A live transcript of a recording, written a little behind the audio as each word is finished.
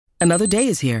Another day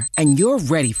is here, and you're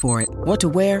ready for it. What to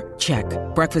wear? Check.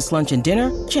 Breakfast, lunch, and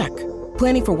dinner? Check.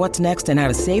 Planning for what's next and how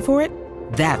to save for it?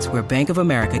 That's where Bank of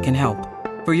America can help.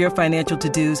 For your financial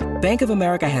to-dos, Bank of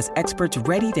America has experts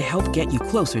ready to help get you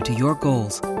closer to your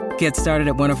goals. Get started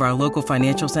at one of our local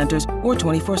financial centers or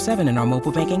 24/7 in our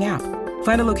mobile banking app.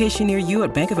 Find a location near you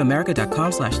at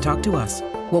bankofamerica.com/talktous.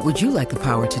 What would you like the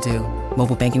power to do?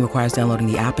 Mobile banking requires downloading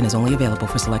the app and is only available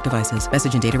for select devices.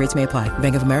 Message and data rates may apply.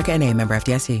 Bank of America N.A., member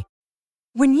FDIC.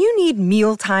 When you need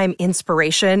mealtime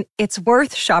inspiration, it's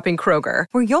worth shopping Kroger,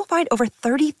 where you'll find over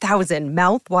 30,000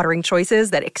 mouth-watering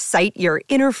choices that excite your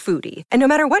inner foodie. And no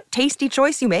matter what tasty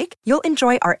choice you make, you'll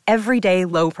enjoy our everyday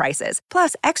low prices,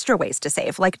 plus extra ways to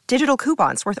save, like digital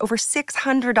coupons worth over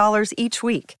 $600 each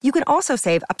week. You can also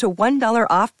save up to $1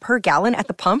 off per gallon at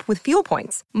the pump with fuel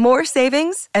points. More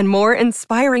savings and more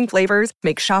inspiring flavors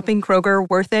make shopping Kroger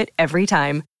worth it every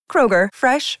time. Kroger,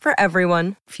 fresh for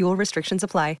everyone. Fuel restrictions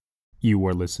apply. You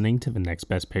are listening to the Next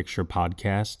Best Picture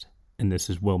podcast, and this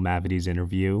is Will Mavity's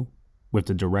interview with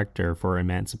the director for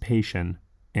Emancipation,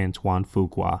 Antoine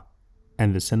Fuqua,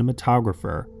 and the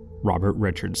cinematographer, Robert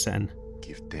Richardson.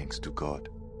 Give thanks to God.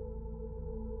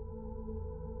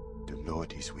 The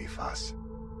Lord is with us.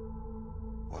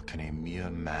 What can a mere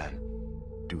man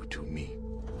do to me?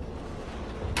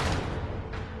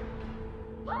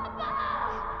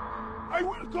 I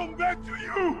will come back to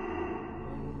you!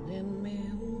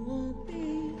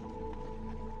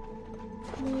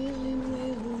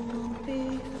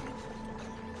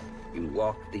 You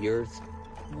walk the earth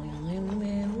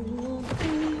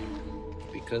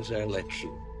because I let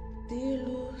you.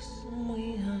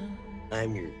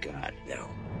 I'm your god now.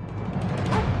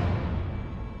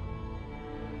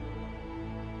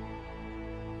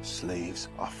 Slaves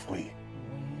are free.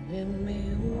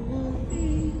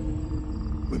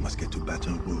 We must get to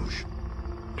Baton Rouge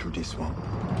through this swamp.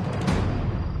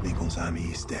 Lincoln's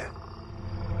army is dead.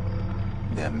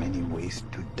 There are many ways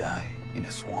to die in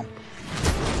a swamp.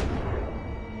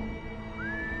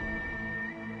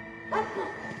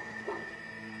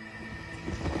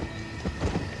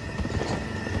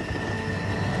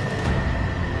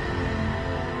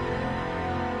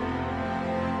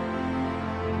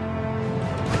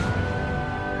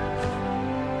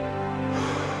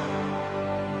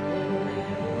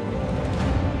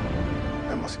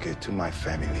 I must get to my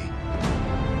family.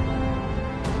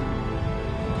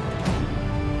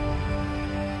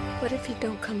 What if you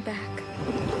don't come back?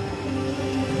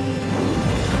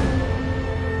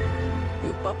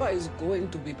 Your papa is going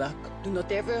to be back. Do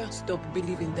not ever stop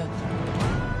believing that.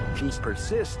 She's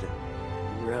persistent.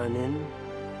 Running,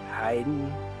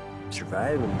 hiding,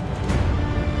 surviving.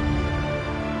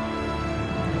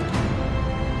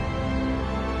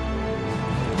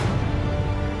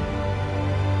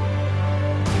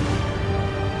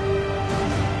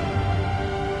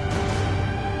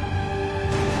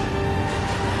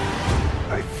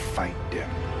 I fight them.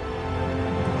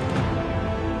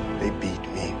 They beat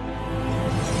me.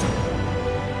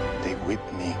 They whip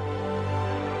me.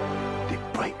 They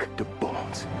break the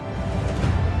bones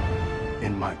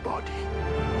in my body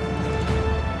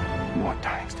more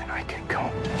times than I can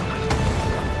count.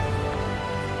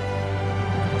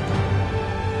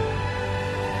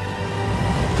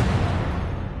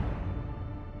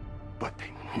 But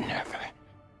they never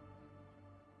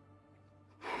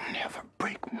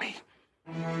break me.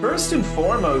 First and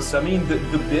foremost, I mean, the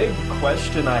big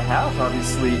question I have,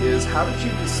 obviously, is how did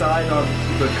you decide on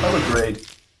the color grade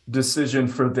decision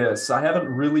for this? I haven't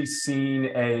really seen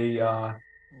a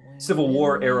Civil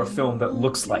War era film that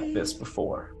looks like this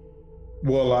before.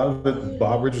 Well, a lot of it,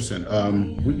 Bob Richardson.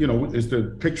 It's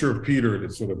the picture of Peter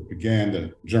that sort of began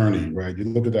the journey, right? You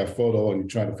look at that photo and you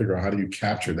try to figure out how do you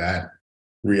capture that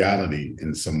reality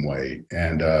in some way.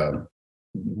 And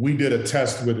we did a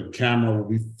test with a camera where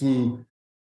we flew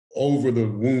over the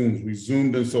wounds. We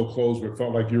zoomed in so close where it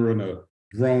felt like you were in a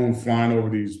drone flying over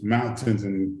these mountains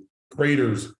and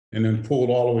craters and then pulled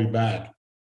all the way back.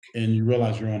 And you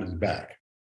realize you're on his back.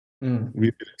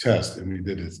 We did a test and we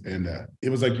did it. And it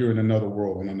was like you're in another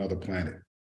world, on another planet.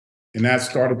 And that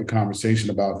started the conversation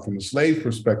about, from a slave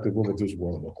perspective, what would this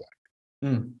world look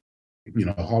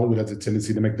like? Hollywood has a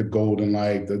tendency to make the golden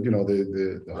light,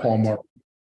 the hallmark.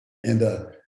 And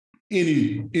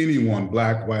anyone,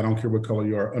 black, white, I don't care what color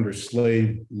you are, under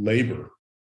slave labor,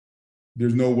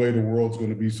 there's no way the world's going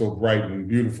to be so bright and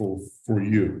beautiful for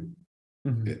you.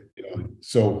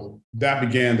 So that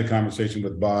began the conversation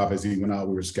with Bob as he went out,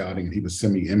 we were scouting, and he would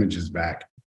send me images back.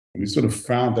 And we sort of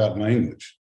found that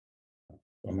language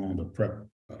along the prep.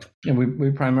 And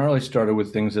we primarily started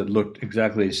with things that looked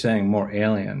exactly the same, more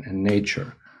alien in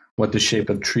nature. what the shape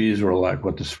of trees were like,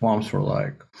 what the swamps were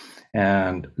like.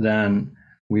 And then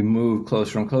we moved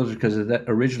closer and closer because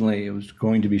originally it was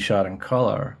going to be shot in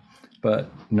color,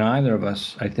 but neither of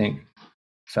us, I think,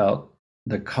 felt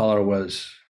the color was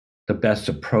the best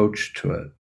approach to it.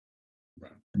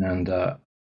 Right. And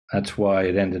that's why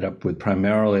it ended up with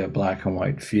primarily a black and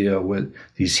white feel with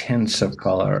these hints of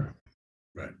color.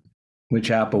 Right. Which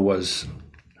Apple was,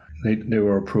 they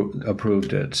were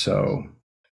approved it. So,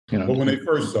 you know. But when they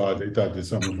first saw it, they thought there's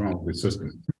something wrong with the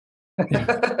system.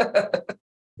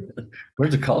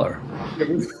 Where's the color?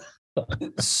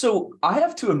 So I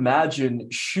have to imagine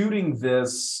shooting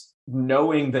this,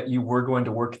 knowing that you were going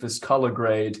to work this color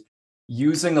grade,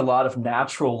 using a lot of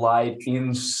natural light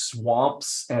in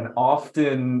swamps and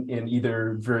often in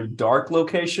either very dark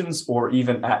locations or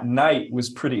even at night was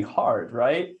pretty hard,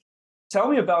 right? Tell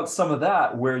me about some of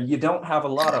that where you don't have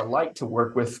a lot of light to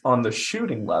work with on the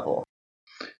shooting level.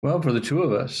 Well, for the two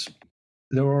of us,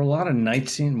 there were a lot of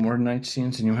more night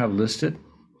scenes than you have listed.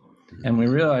 And we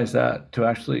realized that to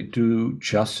actually do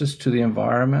justice to the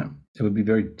environment, it would be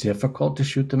very difficult to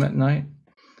shoot them at night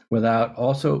without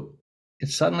also, it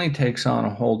suddenly takes on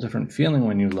a whole different feeling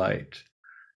when you light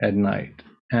at night.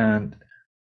 And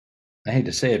I hate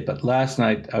to say it, but last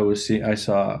night I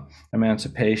saw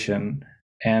Emancipation,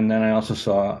 and then I also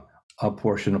saw a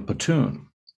portion of Platoon.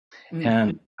 Mm-hmm.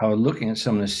 And I was looking at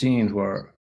some of the scenes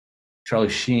where Charlie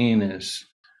Sheen is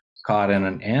caught in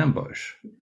an ambush.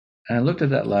 And I looked at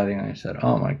that lighting and I said,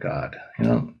 oh my God,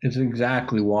 it's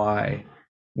exactly why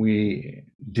we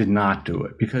did not do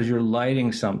it, because you're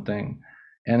lighting something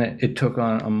and it took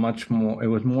on it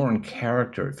was more in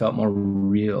character. It felt more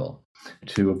real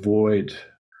to avoid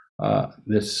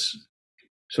this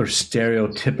sort of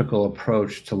stereotypical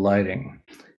approach to lighting,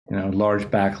 large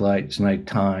backlights,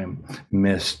 nighttime,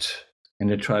 mist, and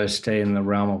to try to stay in the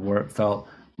realm of where it felt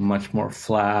much more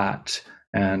flat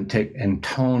and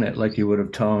tone it like you would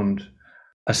have toned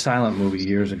a silent movie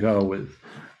years ago with,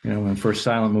 when first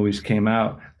silent movies came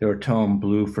out, they were toned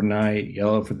blue for night,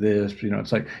 yellow for this,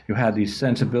 it's like you had these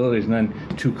sensibilities, and then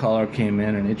two color came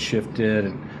in and it shifted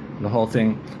and the whole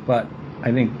thing. But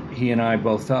I think he and I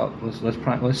both felt,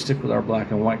 let's stick with our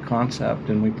black and white concept,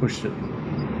 and we pushed it.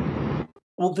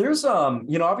 Well, there's,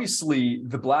 obviously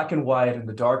the black and white and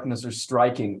the darkness are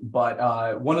striking,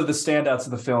 but one of the standouts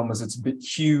of the film is its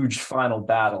huge final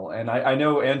battle. And I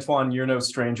know, Antoine, you're no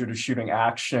stranger to shooting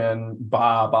action.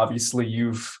 Bob, obviously,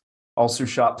 you've also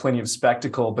shot plenty of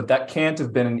spectacle, but that can't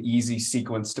have been an easy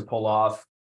sequence to pull off.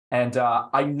 And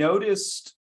I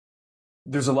noticed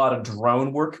there's a lot of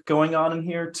drone work going on in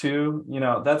here, too.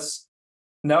 That's...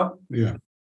 No? Yeah.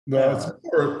 No,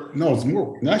 it's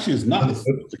more. Actually, it's not. It's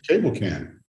the cable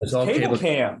cam. It's all cable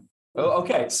cam. Oh,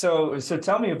 okay. So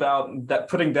tell me about that.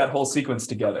 Putting that whole sequence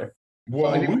together.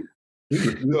 Well, no,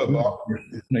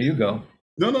 you go.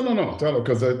 No. Tell her,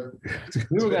 because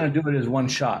we were going to do it as one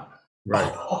shot. Right.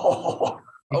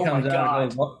 He comes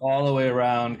out, goes all the way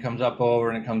around, comes up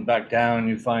over, and it comes back down. And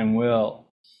you find Will,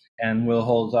 and Will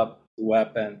holds up the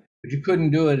weapon. But you couldn't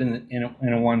do it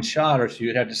in a one shot, or so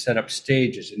you'd have to set up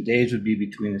stages, and days would be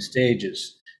between the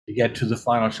stages to get to the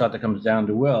final shot that comes down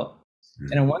to Will.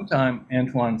 Mm-hmm. And at one time,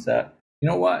 Antoine said, "You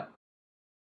know what?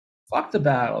 Fuck the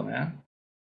battle, man.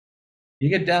 You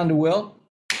get down to Will,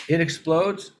 it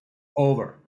explodes,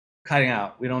 over, cutting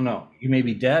out. We don't know. You may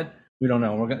be dead. We don't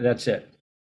know. That's it."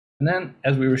 And then,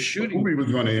 as we were shooting, the movie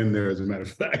was going to end there, as a matter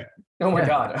of fact. Oh my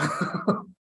God!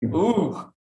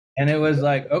 Ooh. And it was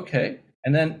like, okay.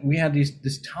 And then we had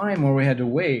this time where we had to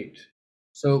wait.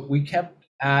 So we kept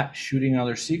at shooting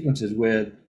other sequences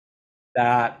with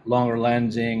that longer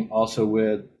lensing, also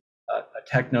with a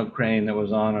techno crane that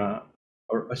was on a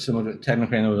similar techno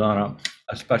crane that was on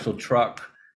a special truck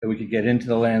that we could get into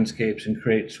the landscapes and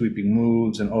create sweeping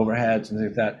moves and overheads and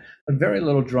things like that. But very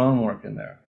little drone work in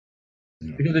there.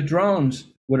 Yeah. Because the drones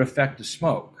would affect the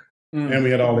smoke. And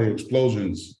we had all the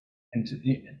explosions.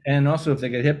 And also, if they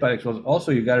get hit by explosions,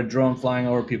 also you've got a drone flying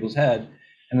over people's head,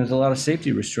 and there's a lot of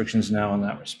safety restrictions now in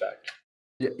that respect.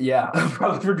 Yeah,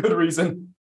 probably for good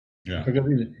reason. Yeah, for good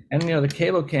reason. And the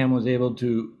cable cam was able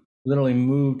to literally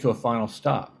move to a final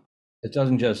stop. It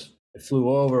doesn't just it flew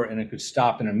over and it could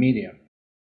stop in a medium.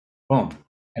 Boom,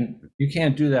 and you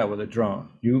can't do that with a drone.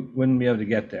 You wouldn't be able to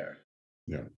get there.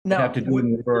 Yeah, you have to do it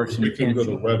in reverse. And you can't do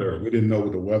the weather. We didn't know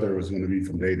what the weather was going to be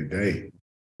from day to day.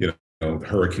 The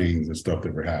hurricanes and stuff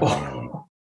that were happening,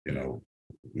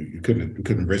 we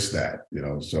couldn't risk that,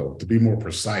 So to be more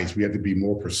precise, we had to be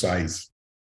more precise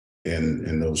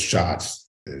in those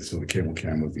shots. And so the cable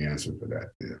cam was the answer for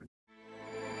that. Yeah.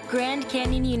 Grand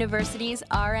Canyon University's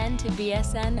RN to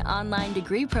BSN online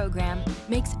degree program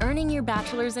makes earning your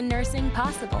bachelor's in nursing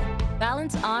possible.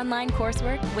 Balance online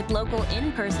coursework with local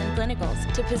in-person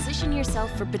clinicals to position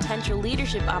yourself for potential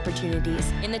leadership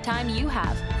opportunities in the time you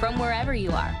have from wherever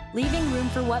you are, leaving room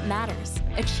for what matters.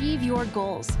 Achieve your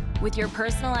goals with your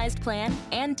personalized plan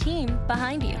and team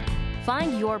behind you.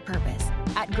 Find your purpose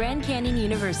at Grand Canyon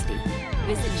University.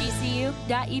 Visit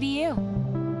gcu.edu.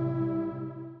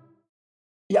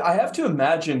 Yeah, I have to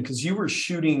imagine, because you were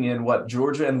shooting in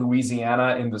Georgia and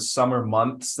Louisiana in the summer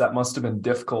months, that must have been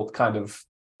difficult kind of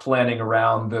planning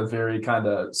around the very kind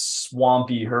of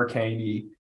swampy, hurricane-y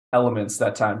elements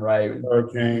that time, right?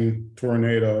 Hurricane,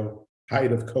 tornado,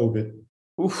 height of COVID.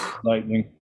 Oof.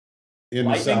 Lightning. In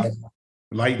the South,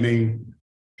 lightning,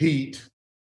 heat.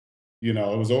 You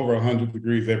know, it was over 100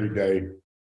 degrees every day.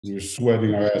 We were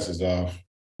sweating our asses off.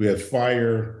 We had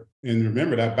fire. And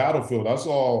remember that battlefield, that's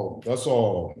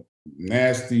all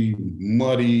nasty,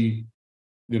 muddy,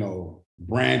 you know,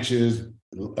 branches,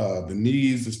 the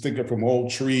knees that stick up from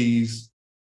old trees.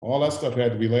 All that stuff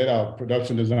had to be laid out.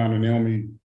 Production designer Naomi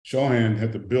Shohan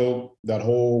had to build that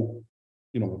whole,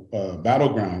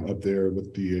 battleground up there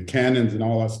with the cannons and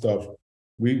all that stuff.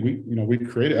 We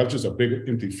created, that was just a big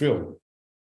empty field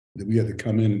that we had to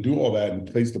come in and do all that and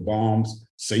place the bombs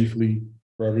safely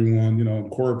for everyone,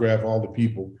 and choreograph all the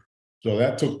people. So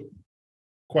that took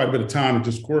quite a bit of time to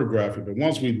just choreograph it. But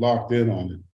once we locked in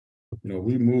on it,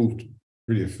 we moved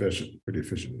pretty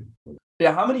efficiently.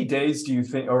 Yeah, how many days do you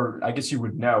think, or I guess you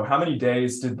would know, how many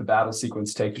days did the battle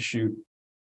sequence take to shoot?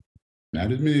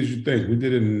 Not as many as you think. We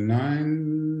did it in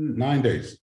nine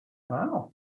days.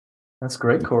 Wow. That's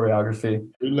great choreography.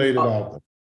 We laid it out.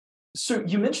 So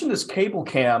you mentioned this cable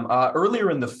cam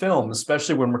earlier in the film,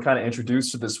 especially when we're kind of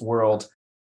introduced to this world.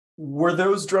 Were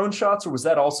those drone shots, or was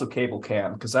that also cable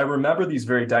cam? Because I remember these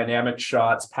very dynamic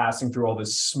shots passing through all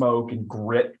this smoke and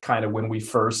grit kind of when we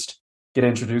first get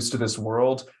introduced to this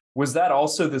world. Was that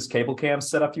also this cable cam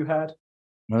setup you had?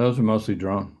 No, those are mostly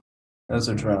drone. Those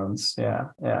are drones. Yeah.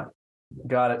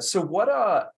 Got it. So what,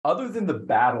 other than the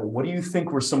battle, what do you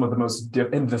think were some of the most,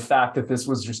 and the fact that this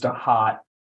was just a hot,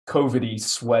 COVID-y,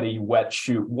 sweaty, wet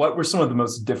shoot, what were some of the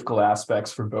most difficult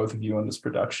aspects for both of you in this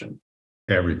production?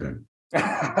 Everything. Want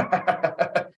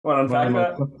to unpack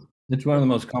that? It's one of the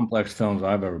most complex films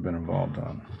I've ever been involved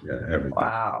on. Yeah, everything.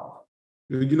 Wow.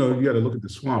 You got to look at the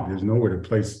swamp. There's nowhere to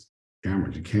place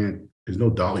cameras. There's no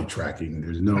dolly tracking.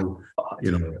 There's no,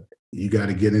 you got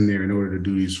to get in there in order to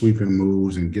do these sweeping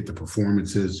moves and get the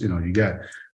performances. You got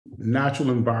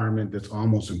natural environment that's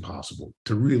almost impossible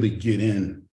to really get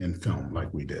in and film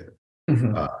like we did.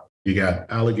 Mm-hmm. You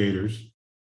got alligators,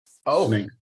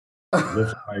 snakes, wolf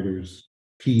spiders,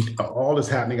 heat, all this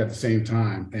happening at the same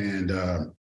time. And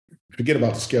forget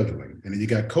about the scheduling. And then you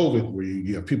got COVID where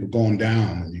you have people going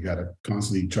down and you got to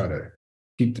constantly try to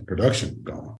keep the production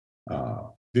going.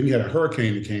 Then you had a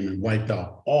hurricane that came and wiped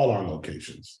out all our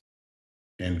locations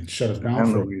and shut us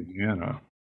down for Louisiana.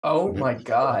 Oh my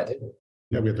God.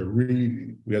 Yeah, we had to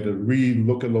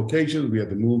re-look at locations. We had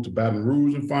to move to Baton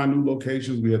Rouge and find new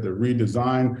locations. We had to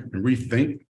redesign and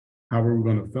rethink how we were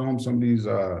going to film some of these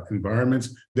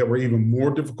environments that were even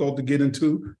more difficult to get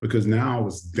into because now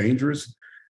it's dangerous.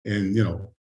 And,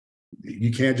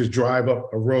 you can't just drive up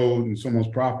a road in someone's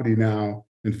property now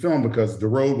and film because the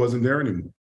road wasn't there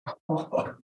anymore.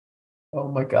 Oh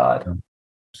my God.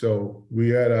 So we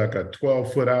had like a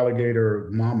 12-foot alligator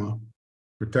mama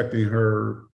protecting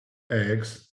her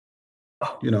eggs.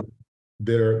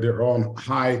 They're on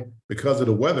high, because of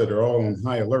the weather, they're all on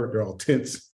high alert, they're all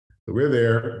tense. So we're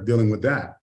there dealing with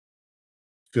that,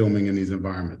 filming in these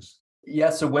environments. Yeah,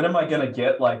 so when am I going to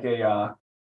get like a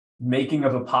Making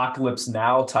of Apocalypse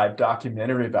Now type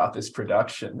documentary about this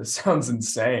production? This sounds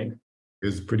insane.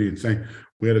 It's pretty insane.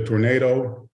 We had a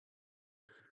tornado.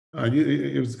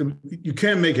 You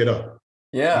can't make it up.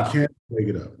 Yeah. You can't make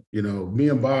it up. Me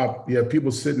and Bob, you have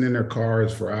people sitting in their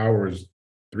cars for hours,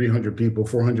 300 people,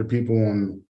 400 people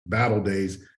on battle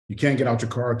days. You can't get out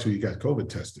your car until you got COVID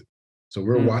tested. So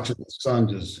we're watching the sun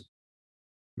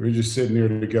we're just sitting there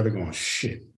together going,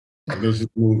 shit. And it's just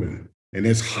moving and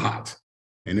it's hot.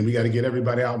 And then we got to get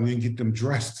everybody out and then get them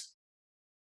dressed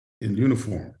in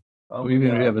uniform. Even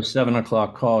if you have a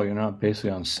 7:00 call, you're not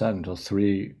basically on set until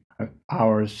 3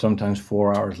 hours, sometimes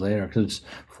 4 hours later, because it's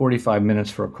 45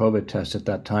 minutes for a COVID test at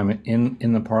that time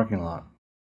in the parking lot.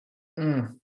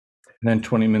 And then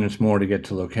 20 minutes more to get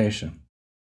to location.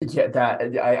 Yeah,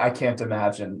 that I can't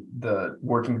imagine the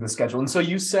working the schedule. And so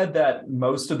you said that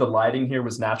most of the lighting here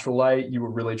was natural light. You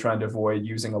were really trying to avoid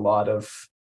using a lot of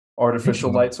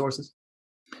artificial light sources?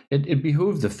 It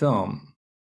behooved the film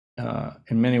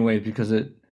in many ways because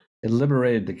it it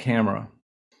liberated the camera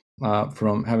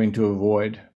from having to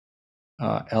avoid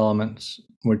elements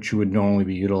which you would normally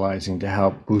be utilizing to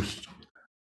help boost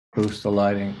the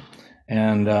lighting.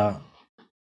 And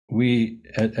we,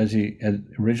 as he had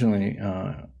originally,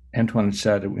 Antoine had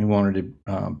said that we wanted it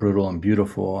brutal and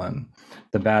beautiful, and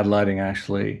the bad lighting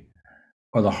actually,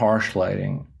 or the harsh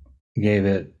lighting, gave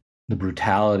it the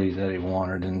brutality that he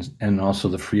wanted, and also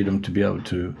the freedom to be able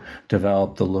to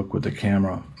develop the look with the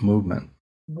camera movement.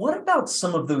 What about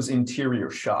some of those interior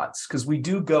shots? Because we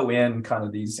do go in kind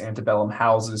of these antebellum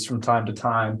houses from time to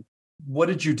time. What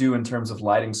did you do in terms of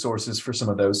lighting sources for some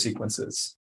of those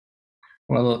sequences?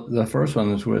 Well, the first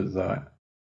one is with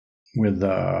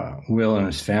Will and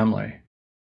his family.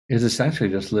 It's essentially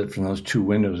just lit from those two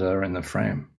windows that are in the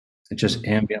frame. It's just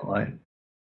ambient light,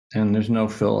 and there's no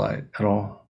fill light at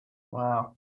all.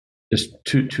 Wow. Just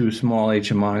two small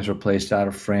HMIs were placed out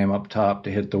of frame up top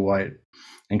to hit the white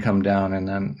and come down, and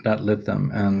then that lit them.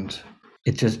 And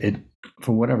it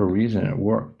for whatever reason, it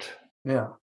worked. Yeah.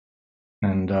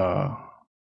 And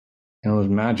it was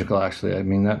magical, actually. I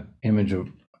mean, that image of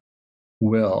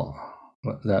Will,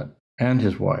 and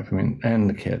his wife, and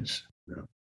the kids,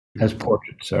 as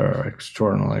portraits, are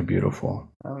extraordinarily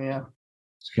beautiful. Oh, yeah.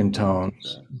 Skin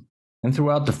tones. And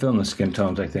throughout the film, the skin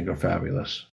tones, I think, are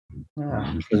fabulous.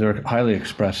 Yeah. Because they're highly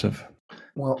expressive.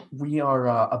 Well, we are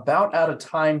about out of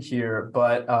time here,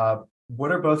 but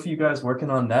what are both of you guys working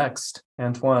on next?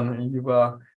 Antoine, you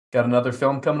got another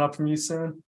film coming up from you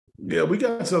soon? Yeah, we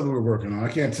got something we're working on. I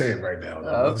can't say it right now.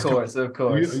 Of course. I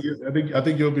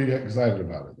think you'll be excited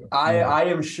about it. I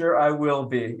am sure I will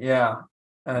be. Yeah.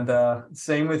 And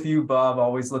same with you, Bob.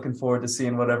 Always looking forward to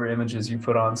seeing whatever images you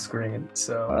put on screen.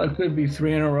 So it could be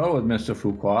 3 in a row with Mr.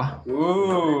 Fuqua.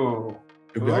 Ooh.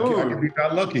 I could be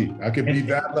that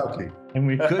lucky. And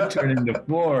we could turn into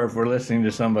 4 if we're listening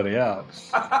to somebody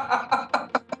else.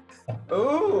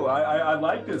 Ooh, I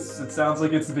like this. It sounds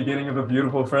like it's the beginning of a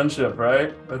beautiful friendship,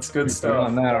 right? That's good stuff.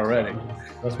 On that already.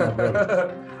 That's my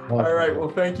brother. All right. Well,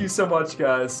 thank you so much,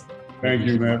 guys. Thank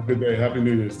you, man. Good day. Happy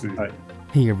New Year's to you. Right.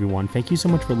 Hey, everyone. Thank you so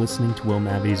much for listening to Will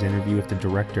Mavity's interview with the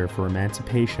director for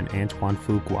Emancipation, Antoine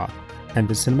Fuqua, and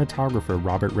the cinematographer,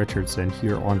 Robert Richardson,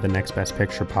 here on the Next Best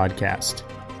Picture podcast.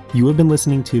 You have been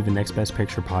listening to the Next Best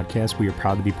Picture podcast. We are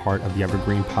proud to be part of the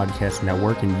Evergreen Podcast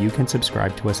Network, and you can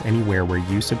subscribe to us anywhere where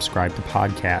you subscribe to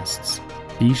podcasts.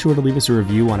 Be sure to leave us a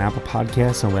review on Apple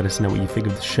Podcasts and let us know what you think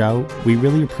of the show. We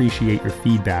really appreciate your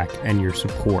feedback and your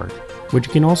support, which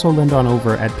you can also lend on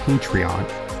over at Patreon.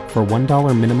 For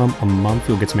 $1 minimum a month,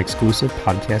 you'll get some exclusive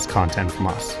podcast content from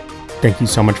us. Thank you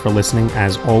so much for listening,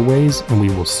 as always, and we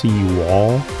will see you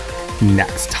all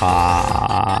next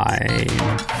time.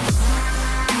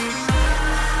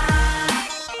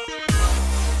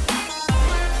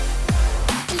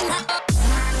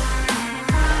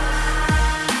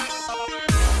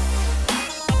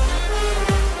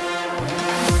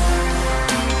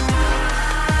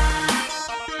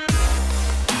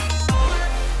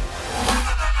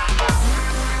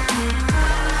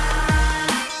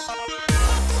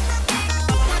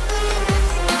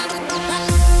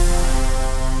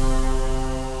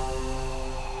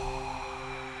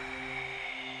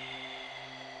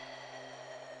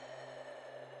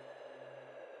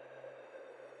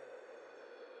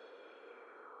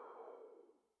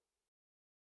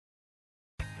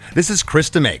 This is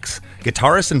Krista Makes,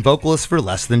 guitarist and vocalist for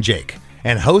Less Than Jake,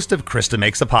 and host of Krista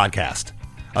Makes a Podcast,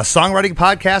 a songwriting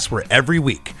podcast where every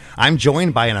week I'm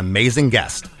joined by an amazing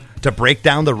guest to break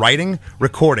down the writing,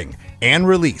 recording, and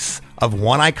release of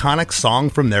one iconic song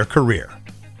from their career.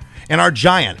 In our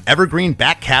giant evergreen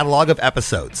back catalog of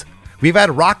episodes, we've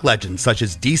had rock legends such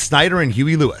as Dee Snider and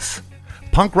Huey Lewis,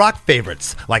 punk rock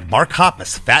favorites like Mark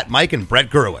Hoppus, Fat Mike, and Brett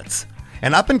Gurewitz,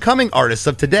 and up-and-coming artists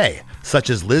of today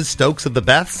such as Liz Stokes of the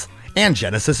Beths and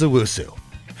Genesis Owusu.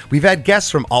 We've had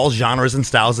guests from all genres and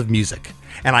styles of music,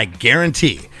 and I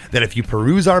guarantee that if you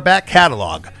peruse our back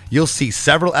catalog, you'll see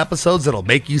several episodes that'll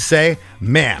make you say,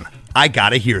 man, I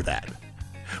gotta hear that.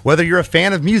 Whether you're a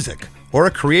fan of music or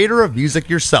a creator of music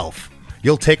yourself,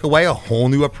 you'll take away a whole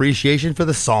new appreciation for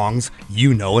the songs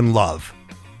you know and love.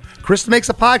 Krista Makes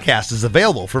a Podcast is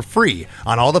available for free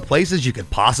on all the places you could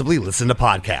possibly listen to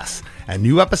podcasts, and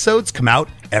new episodes come out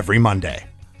every Monday.